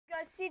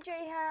guys,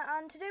 CJ here,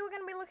 and today we're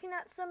going to be looking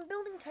at some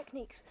building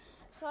techniques.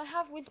 So I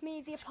have with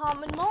me the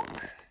apartment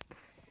mock,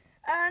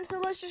 and so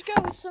let's just go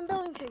with some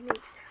building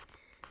techniques.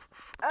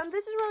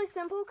 This is really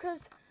simple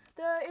because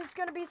there is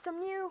going to be some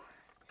new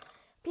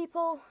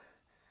people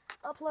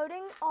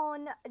uploading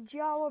on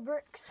Java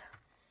Bricks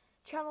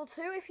channel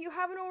 2. If you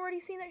haven't already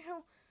seen that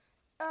channel,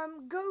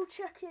 go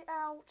check it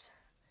out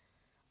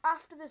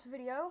after this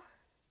video.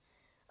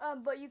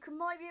 But you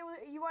might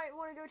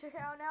want to go check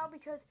it out now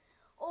because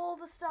all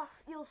the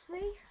stuff you'll see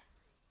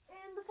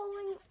in the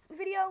following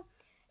video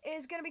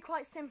is going to be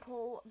quite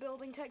simple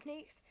building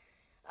techniques.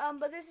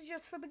 But this is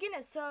just for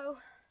beginners, so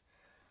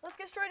let's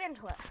get straight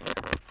into it.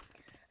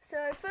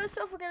 So first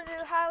off, we're going to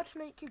do how to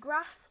make your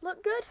grass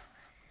look good.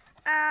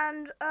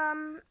 And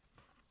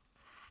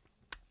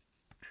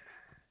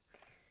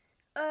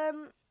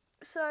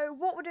so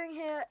what we're doing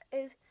here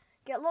is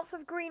get lots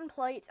of green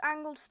plates,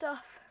 angled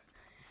stuff,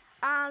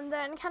 and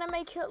then kind of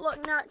make it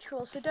look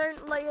natural. So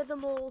don't layer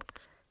them all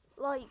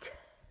like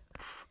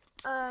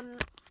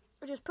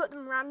just put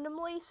them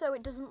randomly so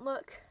it doesn't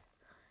look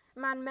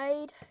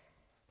man-made.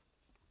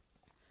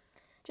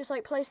 Just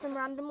like place them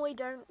randomly,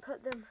 don't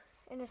put them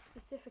in a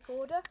specific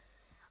order.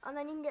 And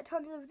then you can get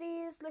tons of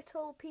these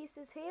little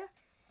pieces here,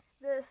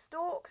 the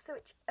stalks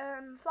which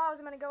flowers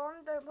are going to go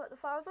on. Don't put the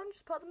flowers on,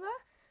 just put them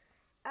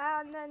there.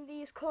 And then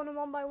these corner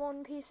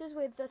 1x1 pieces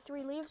with the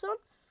 3 leaves on,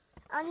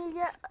 and you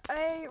get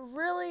a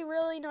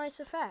really nice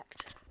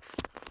effect.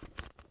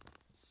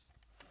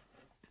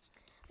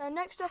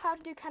 Next up, how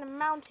to do kind of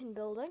mountain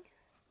building.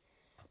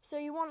 So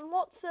you want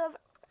lots of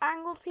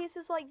angled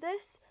pieces like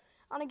this,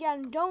 and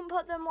again, don't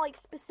put them like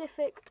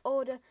specific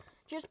order,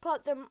 just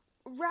put them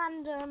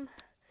random.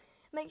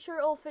 Make sure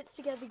it all fits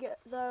together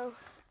though.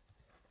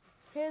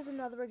 Here's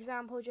another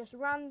example, just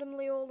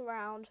randomly all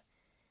around.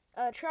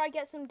 Try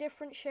get some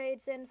different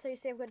shades in, so you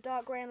see I've got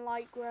dark grey and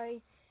light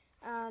grey,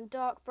 and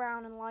dark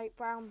brown and light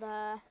brown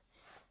there,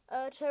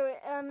 so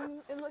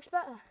it looks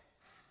better.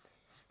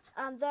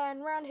 And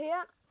then around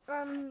here,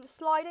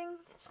 sliding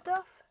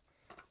stuff.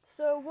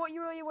 So what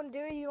you really want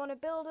to do, you want to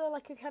build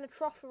like a kind of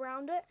trough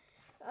around it,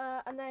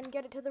 and then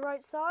get it to the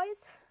right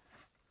size,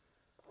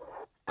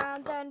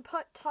 and then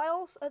put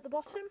tiles at the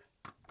bottom,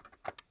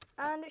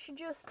 and it should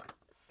just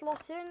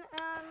slot in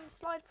and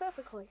slide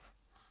perfectly.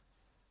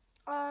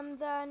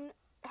 Then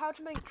how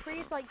to make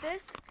trees like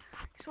this.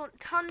 Just want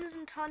tons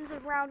and tons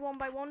of round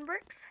 1x1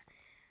 bricks,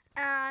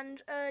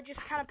 and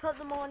just kind of put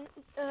them on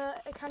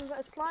a kind of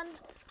a slant.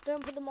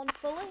 Don't put them on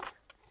fully.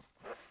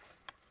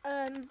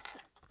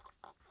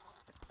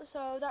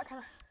 So that kind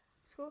of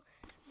is cool.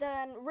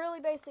 Then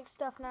really basic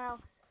stuff now.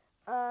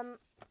 How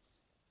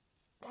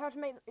to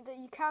make that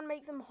you can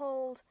make them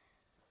hold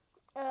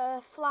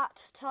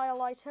flat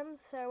tile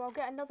items. So I'll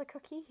get another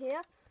cookie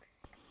here,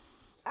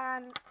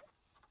 and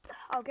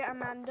I'll get a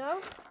Mando.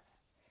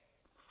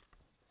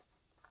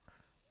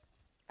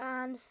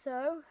 And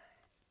so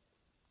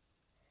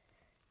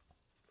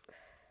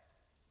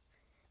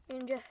you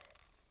can just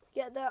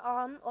get their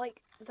arm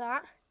like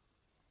that,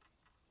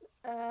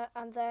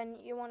 and then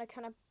you want to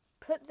kind of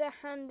put their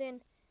hand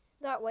in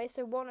that way,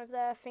 so one of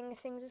their finger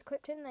things is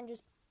clipped in, then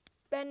just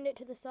bend it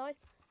to the side,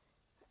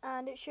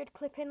 and it should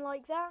clip in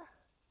like that,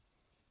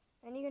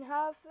 and you can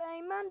have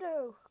a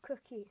Mando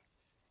cookie.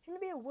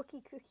 Shouldn't it be a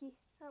Wookiee cookie?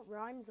 That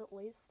rhymes at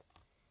least.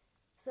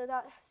 So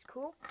that's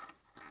cool.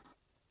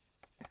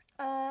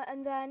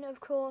 And then of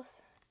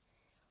course,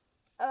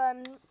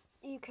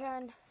 you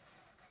can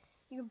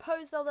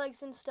pose their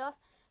legs and stuff.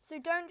 So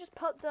don't just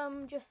put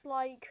them just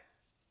like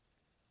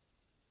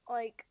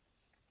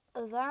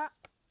that,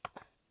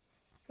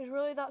 because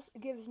really that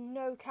gives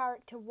no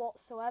character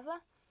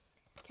whatsoever.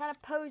 Kind of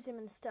pose him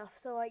and stuff.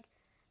 So like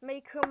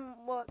make them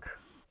look.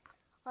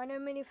 I know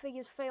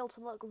minifigures fail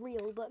to look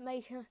real, but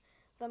make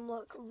them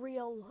look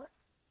real.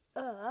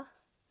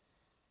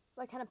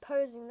 By kind of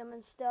posing them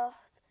and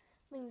stuff,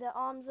 bring their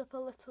arms up a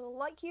little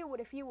like you would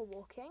if you were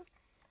walking,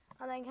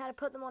 and then kind of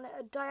put them on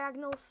a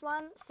diagonal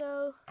slant,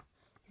 so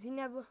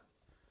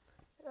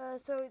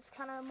so it's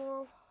kind of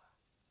more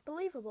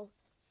believable,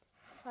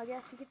 I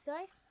guess you could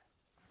say.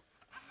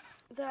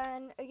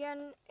 Then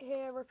again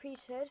here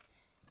repeated,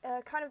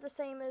 kind of the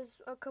same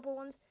as a couple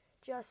ones,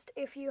 just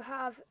if you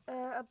have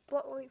a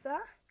block like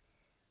that,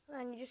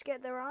 then you just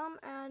get their arm,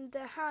 and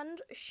their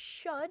hand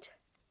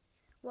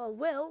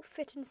will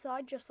fit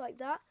inside just like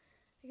that.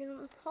 You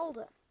can hold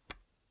it.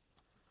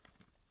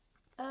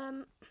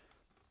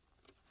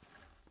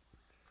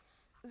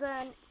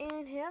 Then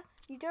in here,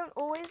 you don't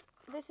always,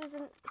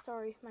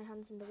 sorry, my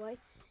hand's in the way.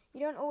 You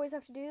don't always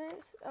have to do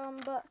this,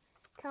 but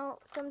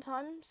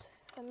sometimes,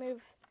 if I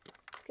move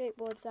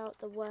skateboards out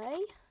the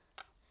way,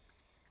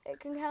 it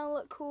can kind of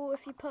look cool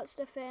if you put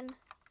stuff in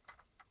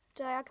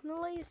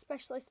diagonally,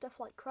 especially stuff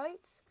like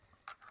crates.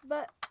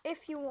 But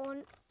if you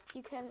want,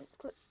 you can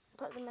put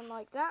them in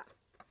like that.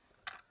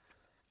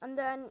 And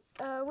then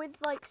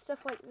with like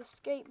stuff like the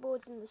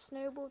skateboards and the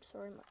snowboards,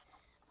 sorry, my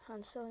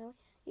hand's so annoying,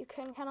 you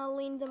can kind of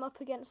lean them up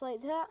against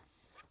like that,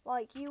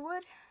 like you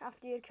would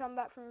after you'd come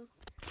back from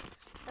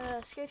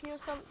skating or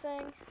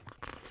something.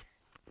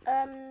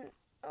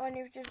 when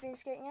you've just been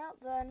skating out,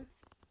 then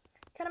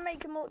kind of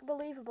make them look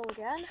believable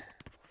again.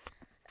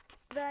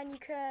 Then you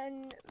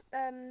can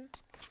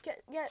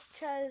get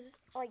chairs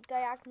like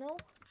diagonal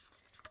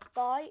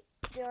by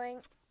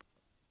doing.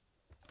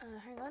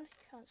 Hang on,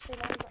 can't see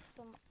that. I've got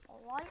some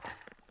light.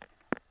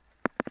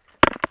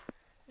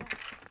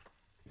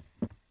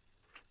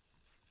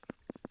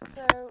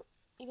 So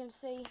you can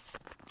see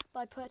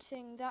by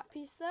putting that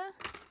piece there.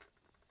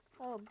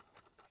 Oh,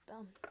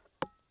 bum.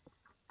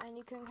 And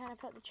you can kind of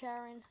put the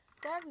chair in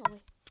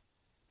diagonally.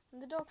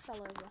 And the dog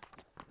fell over.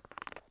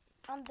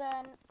 And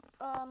then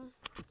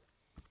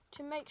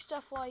to make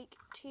stuff like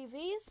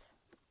TVs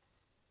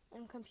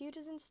and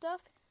computers and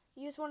stuff,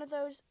 use one of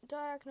those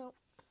diagonal.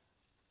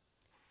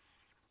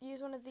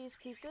 Use one of these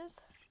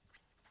pieces.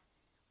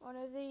 One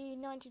of the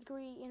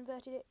 90-degree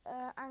inverted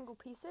angle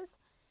pieces.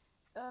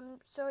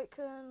 So it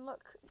can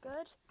look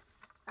good,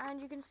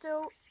 and you can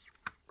still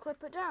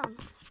clip it down.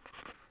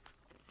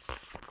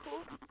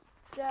 Cool.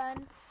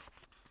 Then,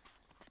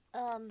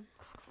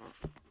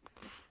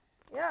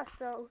 yeah,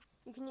 so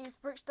you can use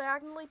bricks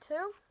diagonally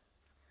too.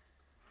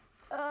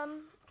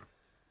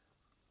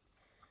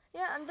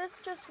 Yeah, and this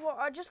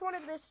I just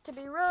wanted this to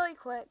be really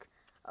quick.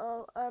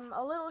 A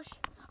little.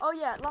 Oh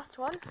yeah, last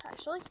one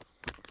actually.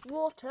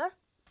 Water,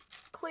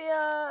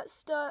 clear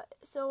stud.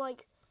 So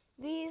like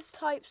these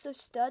types of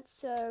studs.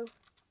 So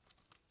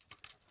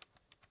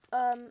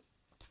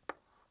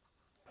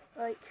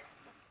like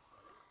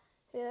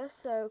here.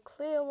 So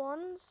clear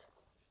ones,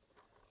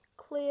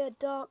 clear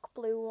dark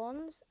blue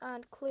ones,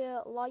 and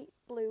clear light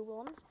blue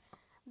ones.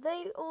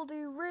 They all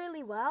do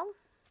really well.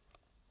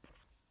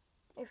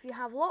 If you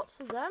have lots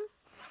of them,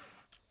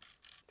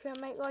 you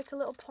can make like a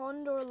little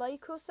pond or a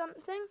lake or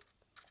something,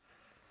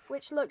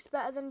 which looks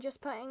better than just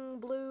putting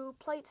blue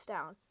plates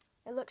down.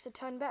 It looks a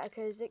ton better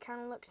because it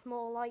kind of looks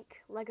more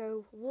like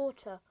Lego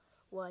water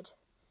would.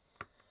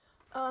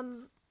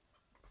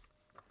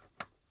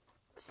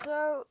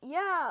 So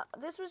yeah,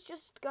 this was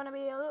just gonna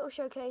be a little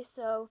showcase.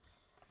 So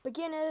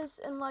beginners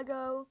in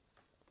Lego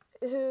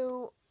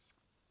who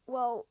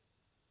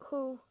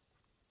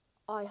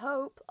I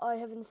hope I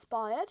have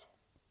inspired.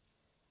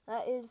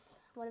 That is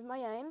one of my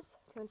aims,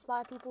 to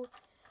inspire people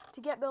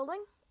to get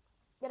building.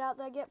 Get out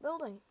there, get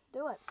building,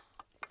 do it.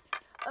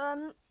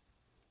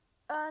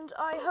 And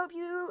I hope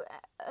you,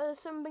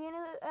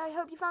 I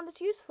hope you found this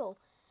useful.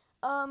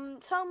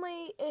 Tell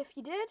me if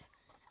you did,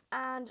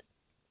 and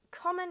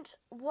comment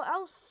what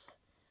else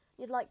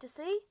you'd like to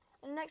see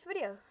in the next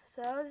video.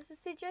 So this is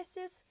CJ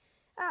Sis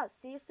out.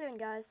 See you soon,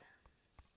 guys.